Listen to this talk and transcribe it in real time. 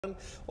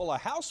Well, a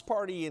house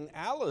party in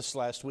Alice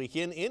last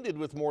weekend ended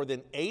with more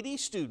than 80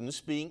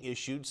 students being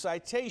issued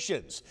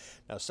citations.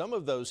 Now, some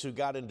of those who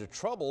got into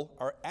trouble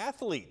are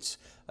athletes.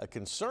 A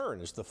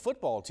concern as the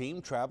football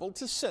team traveled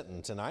to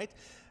Sinton tonight.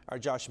 Our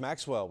Josh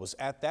Maxwell was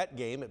at that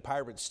game at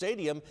Pirate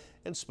Stadium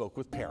and spoke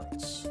with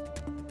parents.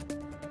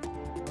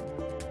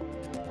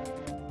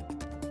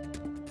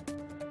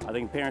 I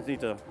think parents need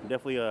to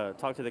definitely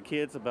talk to the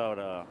kids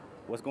about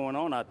what's going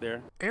on out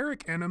there.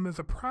 Eric Enum is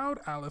a proud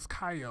Alice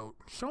Coyote,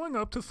 showing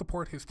up to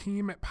support his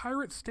team at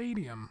Pirate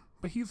Stadium.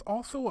 But he's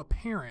also a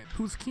parent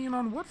who's keen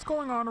on what's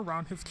going on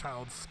around his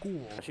child's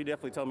school. She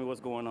definitely told me what's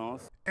going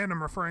on.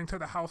 Enum referring to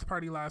the house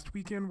party last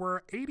weekend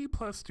where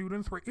 80-plus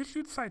students were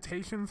issued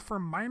citations for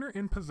minor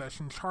in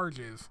possession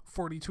charges,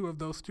 42 of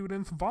those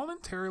students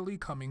voluntarily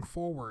coming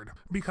forward.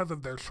 Because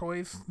of their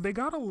choice, they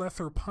got a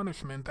lesser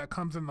punishment that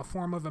comes in the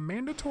form of a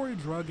mandatory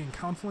drug and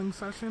counseling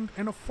session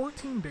and a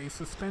 14-day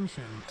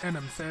suspension.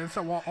 Enum says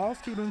that while all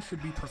students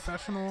should be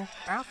professional,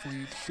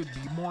 athletes should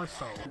be more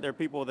so. They're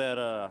people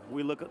that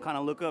we kind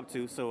of look up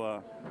to,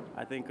 so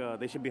I think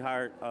they should be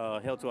held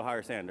to a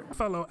higher standard.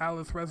 Fellow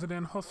Alice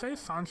resident Jose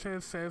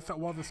Sanchez says that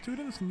while the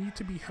students need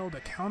to be held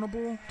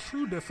accountable,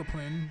 true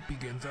discipline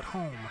begins at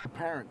home. The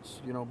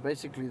parents,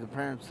 basically the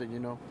parents that,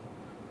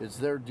 it's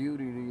their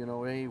duty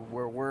to, hey,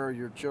 where are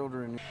your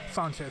children?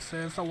 Sanchez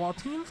says that while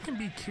teens can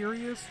be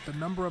curious, the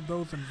number of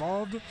those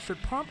involved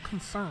should prompt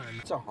concern.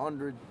 It's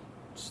 100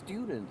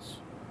 students,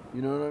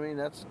 you know what I mean?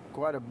 That's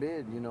quite a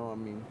bit,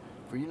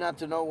 for you not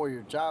to know where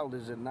your child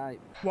is at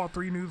night. While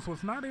 3 News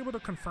was not able to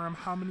confirm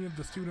how many of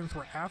the students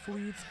were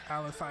athletes,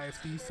 Alice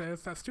ISD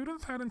says that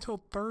students had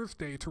until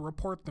Thursday to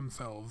report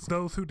themselves.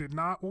 Those who did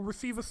not will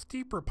receive a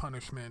steeper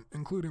punishment,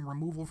 including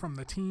removal from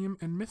the team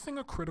and missing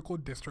a critical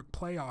district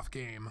playoff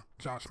game.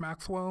 Josh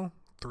Maxwell,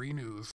 3 News.